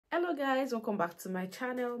Hello guys, welcome back to my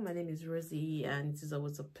channel. My name is Rosie and it is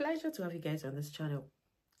always a pleasure to have you guys on this channel.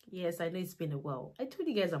 Yes, I know it's been a while. I told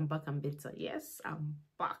you guys I'm back and better. Yes, I'm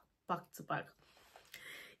back to back.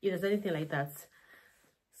 If there's anything like that.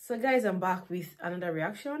 So guys, I'm back with another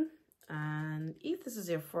reaction, and if this is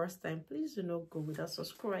your first time, please do not go without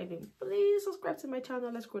subscribing. Please subscribe to my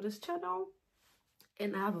channel. Let's grow this channel.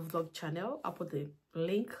 And I have a vlog channel. I'll put the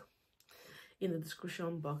link in the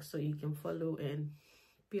description box so you can follow and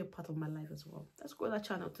be a part of my life as well. Let's grow that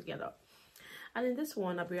channel together. And in this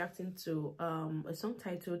one, I'll be reacting to a song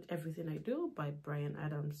titled Everything I Do by Bryan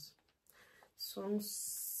Adams. Song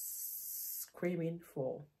screaming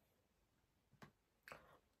for.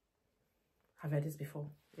 I've heard this before.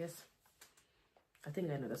 Yes, I think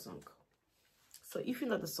I know the song. So if you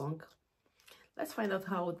know the song, let's find out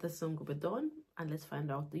how the song will be done, and let's find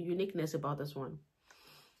out the uniqueness about this one.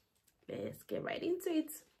 Let's get right into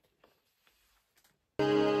it.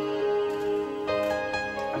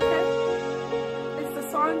 Okay, it's the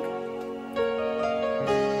song. I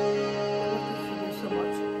love this video so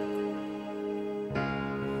much.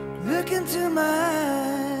 Look into my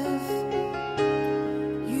eyes,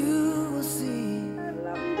 you will see. I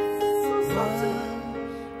love it. So soft.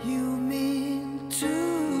 You mean to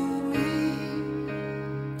me.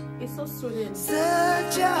 It's so soothing.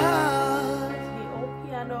 Such a heart, The old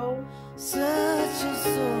piano, such a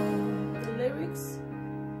soul. the lyrics.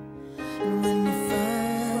 And when you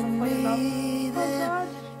find me there,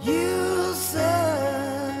 you'll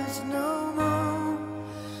search no more.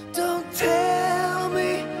 Don't tell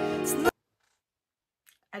me it's not.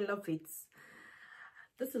 I love it.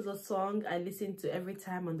 This is a song I listen to every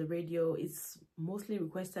time on the radio. It's mostly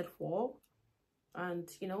requested for. And,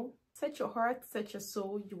 you know, set your heart, set your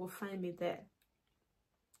soul, you will find me there.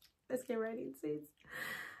 Let's get right into it.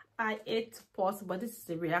 I hate to pause, but this is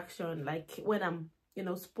the reaction. Like when I'm, you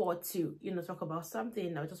know, sport to, you know, talk about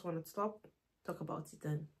something, I just want to stop, talk about it,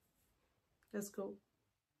 and let's go.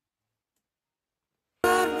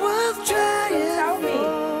 Worth trying Tell me.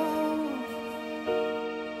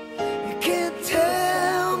 You can't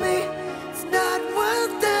tell me it's not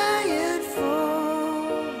worth dying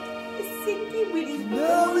for. He's singing with his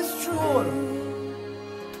No, it's true.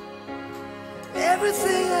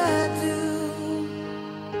 Everything I do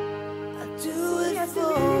it Yes,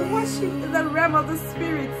 for worship in the realm of the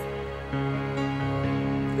spirit.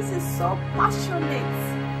 This is so passionate.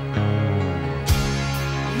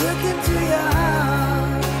 Look into your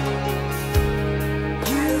heart,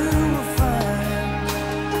 you will find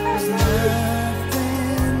there's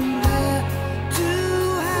nothing there to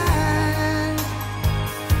hide.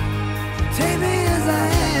 Take me as I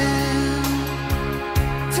am,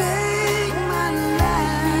 take my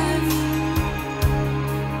life.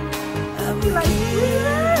 I would Like,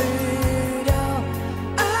 give it all,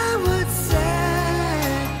 I would sacrifice.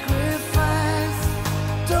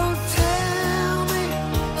 Don't tell me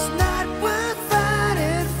it's not worth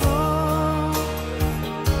fighting for.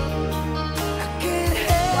 I can't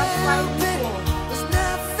help it, there's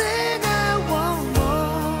nothing I want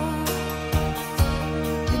more.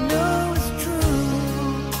 You know it's true,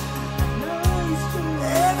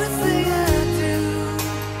 everything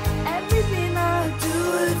I do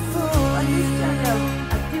it for you.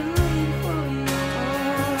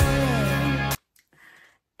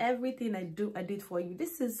 Everything I do it for you.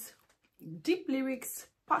 This is deep lyrics,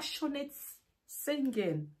 passionate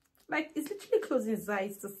singing. Like, it's literally closing his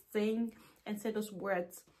eyes to sing and say those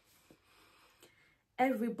words.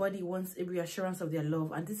 Everybody wants a reassurance of their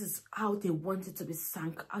love, and this is how they want it to be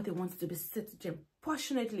sung, how they want it to be said to them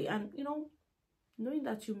passionately, and, you know, knowing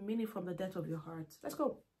that you mean it from the depth of your heart. Let's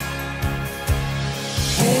go.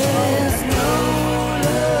 There's no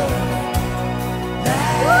love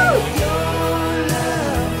like your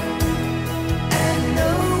love, and no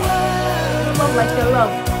one Love like your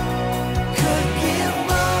love. could give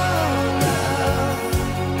more love.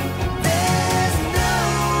 There's no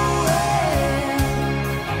way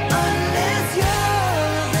unless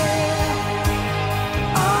you're there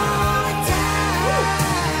all the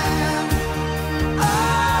time,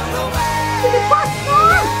 all the way.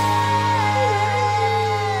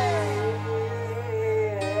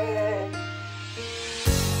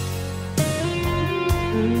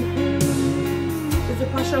 It's a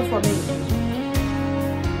passion for me.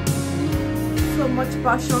 So much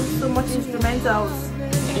passion, so much instrumentals,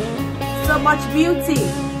 so much beauty.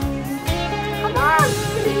 Come on,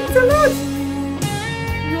 it's a lot.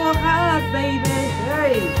 Your heart, baby.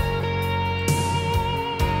 Hey.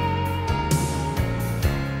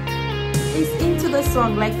 He's into the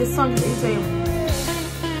song, like the song is into him.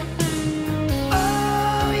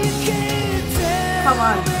 Oh, you can't tell. Come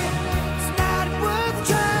on.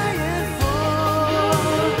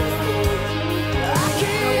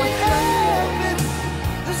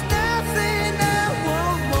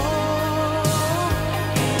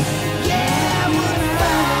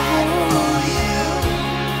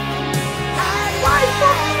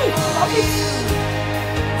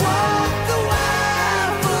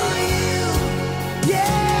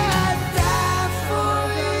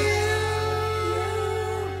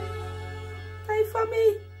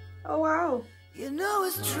 me. Oh wow. You know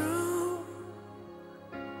it's true.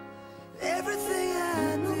 Everything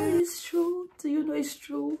I No, do. it's true. Do you know it's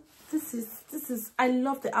true? This is I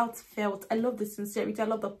love the heartfelt, I love the sincerity, I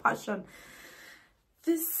love the passion.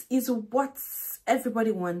 This is what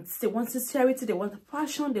everybody wants. They want sincerity, they want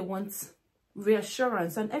passion, they want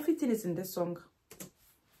reassurance, and everything is in this song.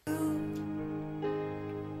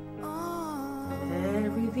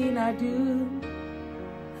 Everything I do,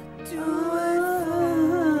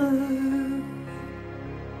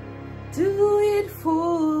 do it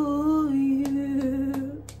for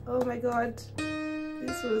you. Oh my god,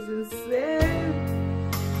 this was insane.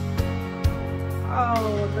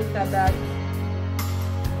 Oh, look at that.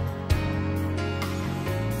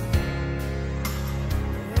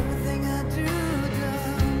 Everything I do,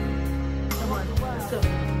 Come on, let's go.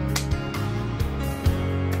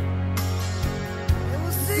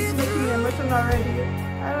 This is making me emotional already.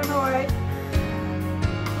 I don't know why.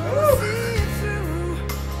 see it through.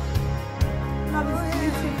 Love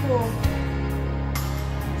is beautiful.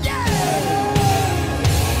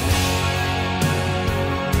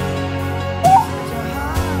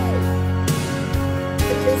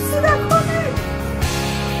 Did you see that coming?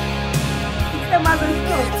 He came out and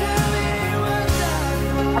stuff.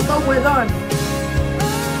 I thought we're done.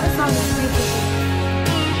 That song is beautiful.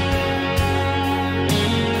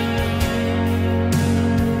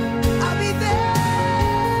 I'll be there.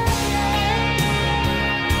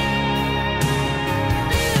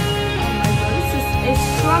 Oh my god, this is a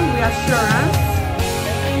strong reassurance.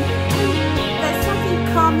 There's something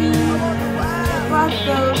calming about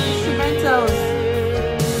the instrumentals.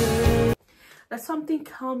 There's something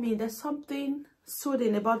calming, there's something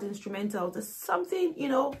soothing about the instrumentals. There's something, you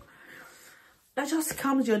know, that just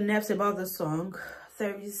calms your nerves about the song.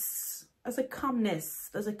 There's a calmness,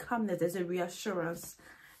 there's a reassurance,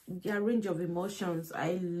 a range of emotions.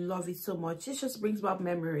 I love it so much. It just brings back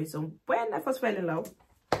memories of when I first fell in love.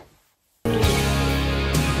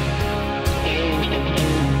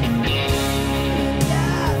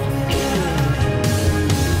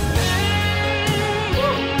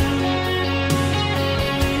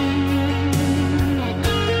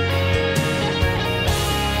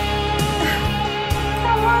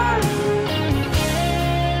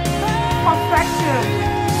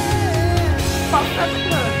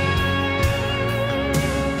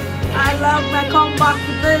 I love my comeback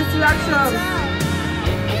to this reaction.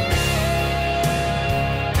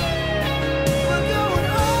 We're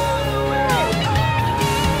going all the way,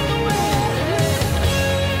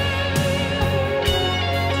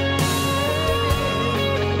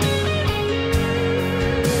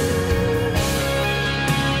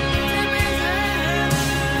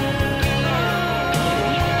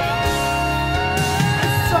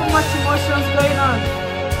 So much emotions going on.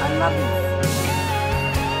 I love it.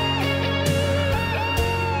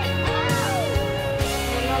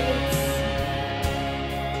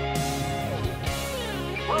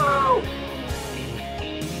 Wow.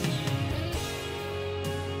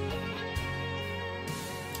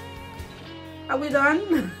 Are we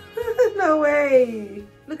done? No way.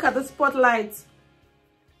 Look at the spotlight.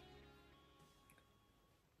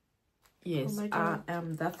 Yes, Oh my I God.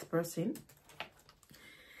 am that person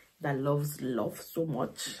that loves love so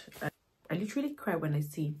much. I literally cry when I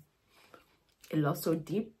see a love so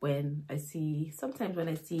deep. Sometimes when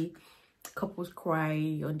I see couples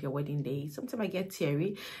cry on their wedding day, sometimes I get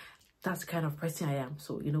teary. That's the kind of person I am.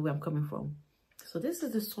 So you know where I'm coming from. So this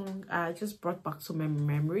is the song I just brought back so many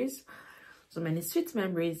memories, so many sweet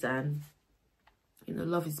memories. And you know,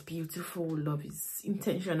 love is beautiful, love is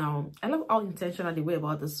intentional. I love how intentional they were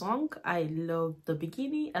about the song. I love the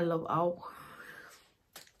beginning. I love how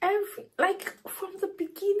from the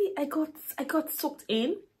beginning I got sucked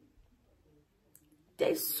in.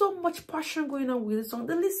 There's so much passion going on with the song.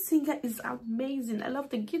 The lead singer is amazing. I love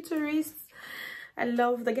the guitarist. I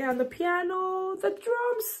love the guy on the piano, the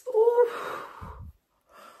drums.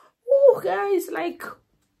 Oh guys, like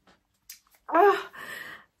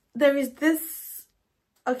there is this.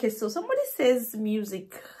 Okay, so somebody says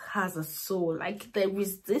music has a soul. Like there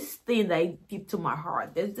is this thing that I did to my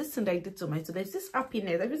heart. There's this thing that I did to my soul. There's this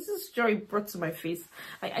happiness. There's this joy brought to my face.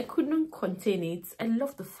 I couldn't contain it. I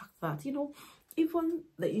love the fact that, you know, even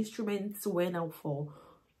the instruments went out for,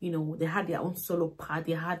 you know, they had their own solo part.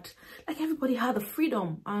 They had, like, everybody had the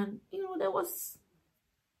freedom, and you know, there was,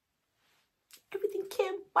 everything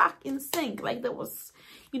came back in sync. Like there was,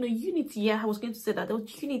 you know, unity. Yeah, I was going to say that there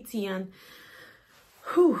was unity, and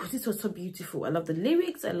whew, this was so beautiful. I love the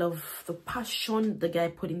lyrics. I love the passion the guy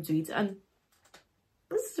put into it. And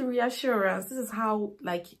this is reassurance. This is how,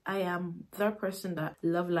 like, I am the person that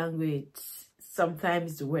love language,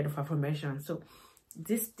 sometimes the word of affirmation. So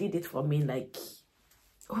this did it for me, like,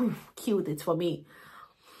 oh, killed it for me.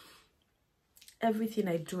 Everything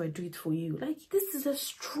I do it for you. Like, this is a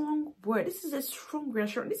strong word. This is a strong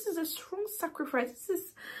reassurance. This is a strong sacrifice. This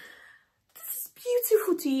is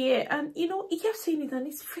beautiful to hear. And you know, he kept saying it, and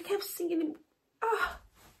he kept singing it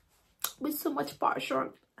with so much passion.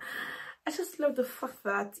 I just love the fact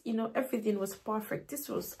that, you know, everything was perfect. This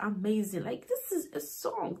was amazing. Like, this is a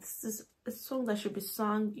song. This is a song that should be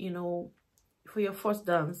sung, you know, for your first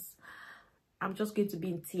dance. I'm just going to be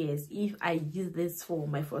in tears if I use this for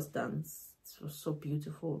my first dance. It was so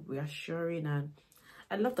beautiful, reassuring, and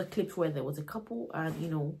I love the clip where there was a couple, and you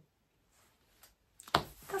know,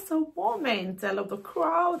 that's a moment. I love the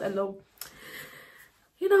crowd. I love,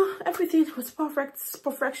 you know, everything was perfect.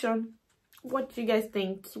 Perfection. What do you guys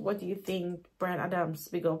think? What do you think? Bryan Adams,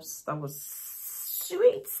 big ups. That was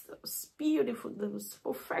sweet. That was beautiful. That was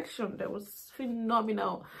perfection. That was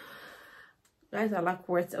phenomenal. Guys, I like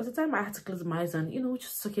words. There was a time I had to close my eyes and, you know,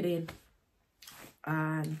 just suck it in.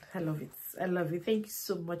 And I love it. I love it. Thank you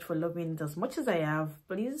so much for loving it as much as I have.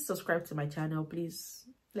 Please subscribe to my channel. Please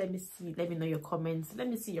let me know your comments. Let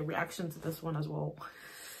me see your reaction to this one as well.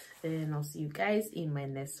 And I'll see you guys in my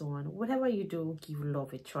next one. Whatever you do, give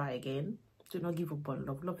love a try again. Do not give up on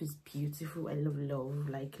love. Love is beautiful. I love love.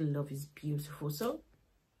 Like, love is beautiful. So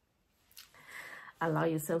allow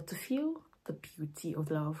yourself to feel the beauty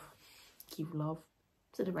of love. Give love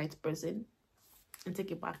to the right person and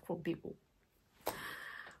take it back from people.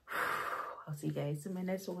 I'll see you guys in my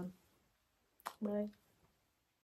next one. Bye.